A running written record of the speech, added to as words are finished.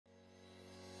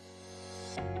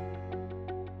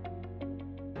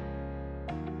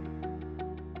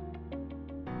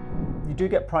do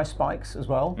get price spikes as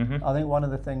well. Mm-hmm. I think one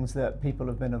of the things that people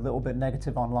have been a little bit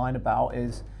negative online about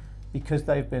is because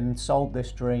they've been sold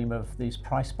this dream of these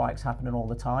price spikes happening all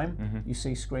the time. Mm-hmm. You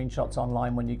see screenshots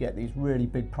online when you get these really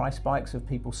big price spikes of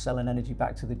people selling energy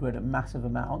back to the grid at massive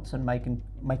amounts and making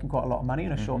quite a lot of money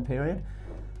in a short period.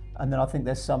 And then I think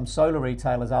there's some solar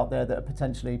retailers out there that are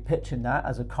potentially pitching that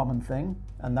as a common thing,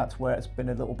 and that's where it's been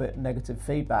a little bit negative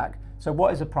feedback. So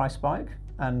what is a price spike?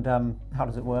 And how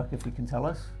does it work, if you can tell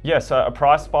us? Yeah, so a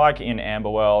price spike in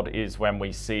Amber World is when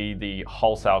we see the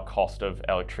wholesale cost of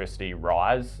electricity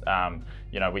rise.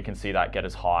 We can see that get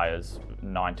as high as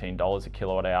 $19 a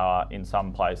kilowatt hour in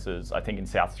some places. I think in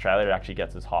South Australia it actually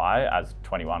gets as high as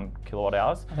 21 kilowatt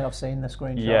hours. I think I've seen the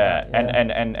screenshot. Yeah,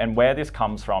 and where this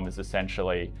comes from is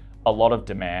essentially a lot of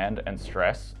demand and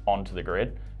stress onto the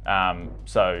grid.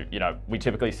 We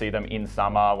typically see them in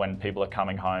summer when people are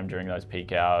coming home during those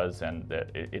peak hours and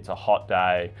it's a hot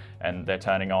day and they're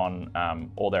turning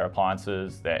on all their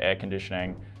appliances, their air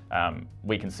conditioning.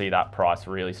 We can see that price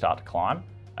really start to climb.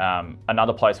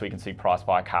 Another place we can see price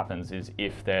spike happens is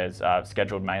if there's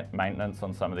scheduled maintenance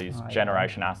on some of these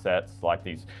generation assets, like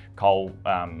these coal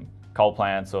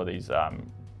plants or these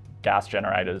gas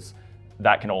generators.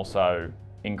 That can also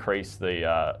increase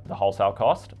the wholesale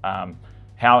cost.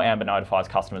 How Amber notifies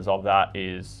customers of that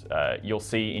is you'll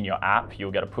see in your app,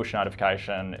 you'll get a push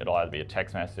notification. It'll either be a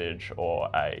text message or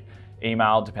a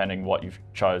email, depending what you've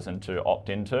chosen to opt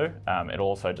into. It'll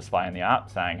also display in the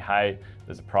app saying, hey,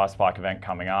 there's a price spike event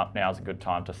coming up. Now's a good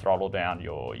time to throttle down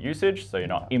your usage so you're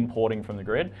not importing from the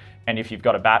grid. And if you've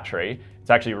got a battery,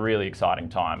 it's actually a really exciting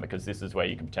time because this is where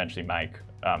you can potentially make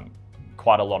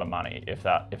quite a lot of money if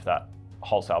that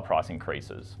wholesale price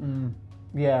increases.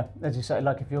 Yeah, as you say,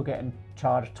 like if you're getting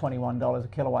charged $21 a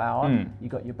kilowatt hour, you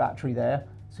got your battery there,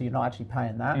 so you're not actually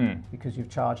paying that because you've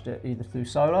charged it either through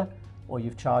solar or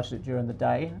you've charged it during the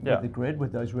day with the grid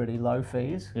with those really low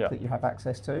fees that you have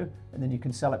access to, and then you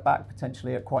can sell it back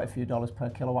potentially at quite a few dollars per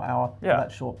kilowatt hour for that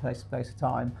short space of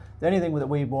time. The only thing that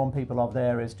we warn people of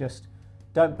there is just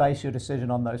don't base your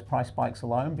decision on those price spikes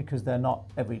alone because they're not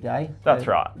every day. That's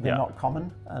they're, right. They're not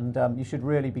common, and you should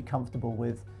really be comfortable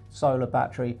with solar,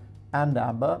 battery, and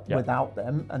Amber without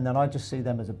them, and then I just see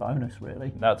them as a bonus,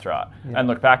 really. That's right. And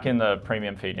look, back in the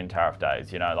premium feed-in tariff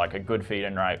days, like a good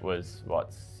feed-in rate was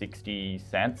what, 60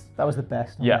 cents? That was the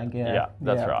best, I think.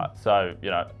 That's right. So,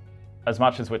 as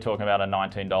much as we're talking about a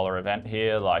 $19 event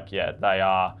here,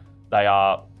 they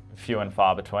are few and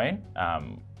far between.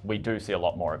 We do see a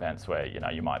lot more events where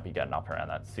you might be getting up around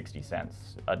that 60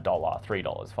 cents, $1, $3,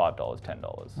 $5,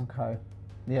 $10. Okay.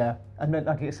 Yeah, and then,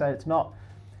 like you say, it's not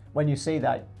when you see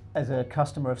that. As a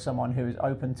customer of someone who is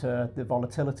open to the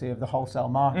volatility of the wholesale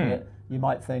market, you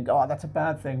might think, oh, that's a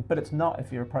bad thing, but it's not if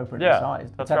you're appropriately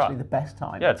sized. It's actually the best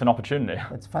time. Yeah, it's an opportunity.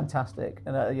 It's fantastic.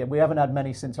 And we haven't had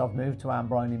many since I've moved to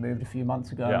Amber. I only moved a few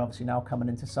months ago, and obviously now coming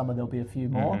into summer, there'll be a few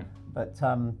more. But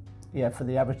for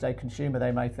the average day consumer,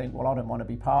 they may think, well, I don't want to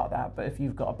be part of that. But if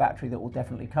you've got a battery that will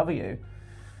definitely cover you,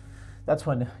 that's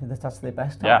the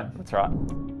best time. Yeah, that's right.